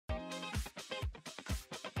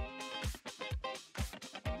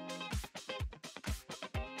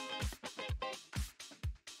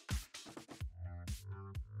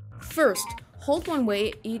First, hold one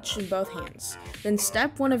weight each in both hands. Then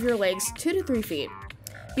step one of your legs 2 to 3 feet.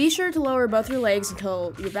 Be sure to lower both your legs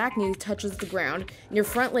until your back knee touches the ground and your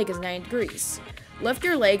front leg is 90 degrees. Lift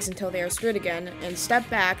your legs until they are straight again and step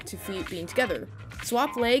back to feet being together.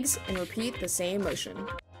 Swap legs and repeat the same motion.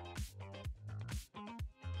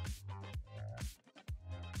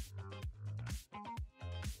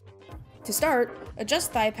 To start,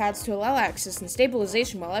 adjust thigh pads to allow access and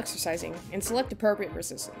stabilization while exercising, and select appropriate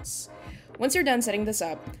resistance. Once you're done setting this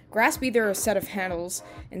up, grasp either a set of handles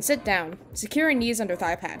and sit down, securing knees under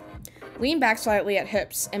thigh pad. Lean back slightly at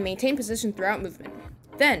hips and maintain position throughout movement.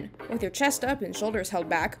 Then, with your chest up and shoulders held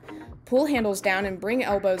back, pull handles down and bring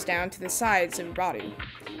elbows down to the sides of your body.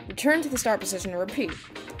 Return to the start position and repeat.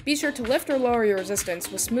 Be sure to lift or lower your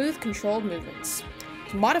resistance with smooth, controlled movements.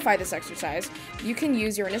 To modify this exercise, you can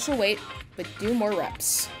use your initial weight, but do more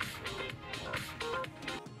reps.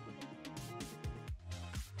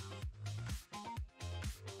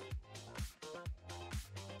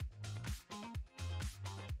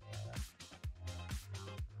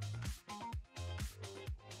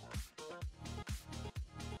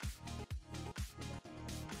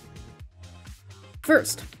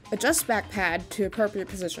 First, adjust back pad to appropriate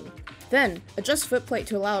position. Then, adjust foot plate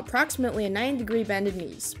to allow approximately a 90-degree bend in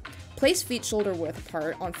knees. Place feet shoulder width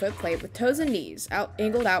apart on foot plate with toes and knees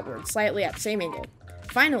angled outward slightly at the same angle.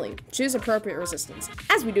 Finally, choose appropriate resistance,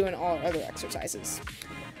 as we do in all our other exercises.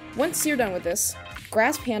 Once you're done with this,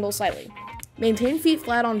 grasp handle slightly. Maintain feet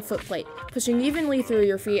flat on foot plate, pushing evenly through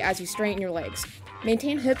your feet as you straighten your legs.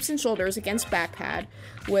 Maintain hips and shoulders against back pad,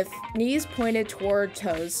 with knees pointed toward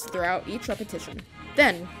toes throughout each repetition.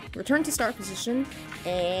 Then, return to start position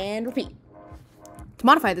and repeat. To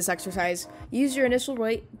modify this exercise, use your initial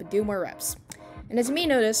weight, but do more reps. And as you may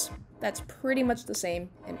notice, that's pretty much the same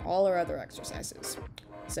in all our other exercises.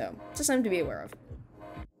 So, just something to be aware of.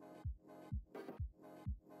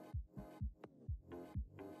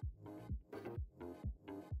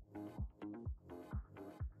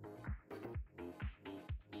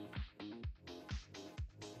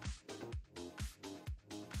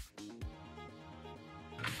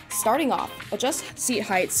 Starting off, adjust seat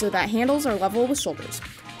height so that handles are level with shoulders.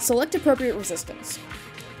 Select appropriate resistance.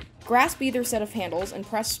 Grasp either set of handles and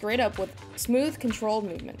press straight up with smooth, controlled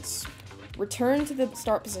movements. Return to the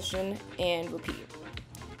start position and repeat.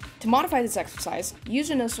 To modify this exercise, use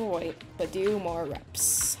your initial weight, but do more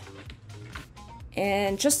reps.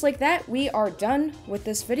 And just like that, we are done with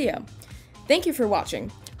this video. Thank you for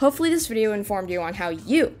watching. Hopefully this video informed you on how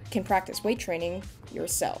you can practice weight training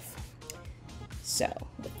yourself. So,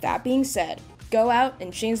 with that being said, go out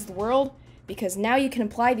and change the world, because now you can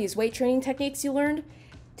apply these weight training techniques you learned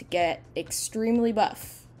to get extremely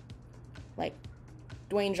buff. Like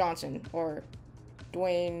Dwayne Johnson, or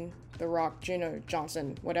Dwayne The Rock Jr.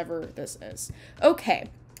 Johnson, whatever this is. Okay,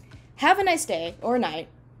 have a nice day, or night,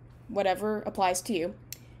 whatever applies to you,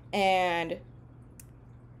 and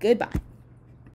goodbye.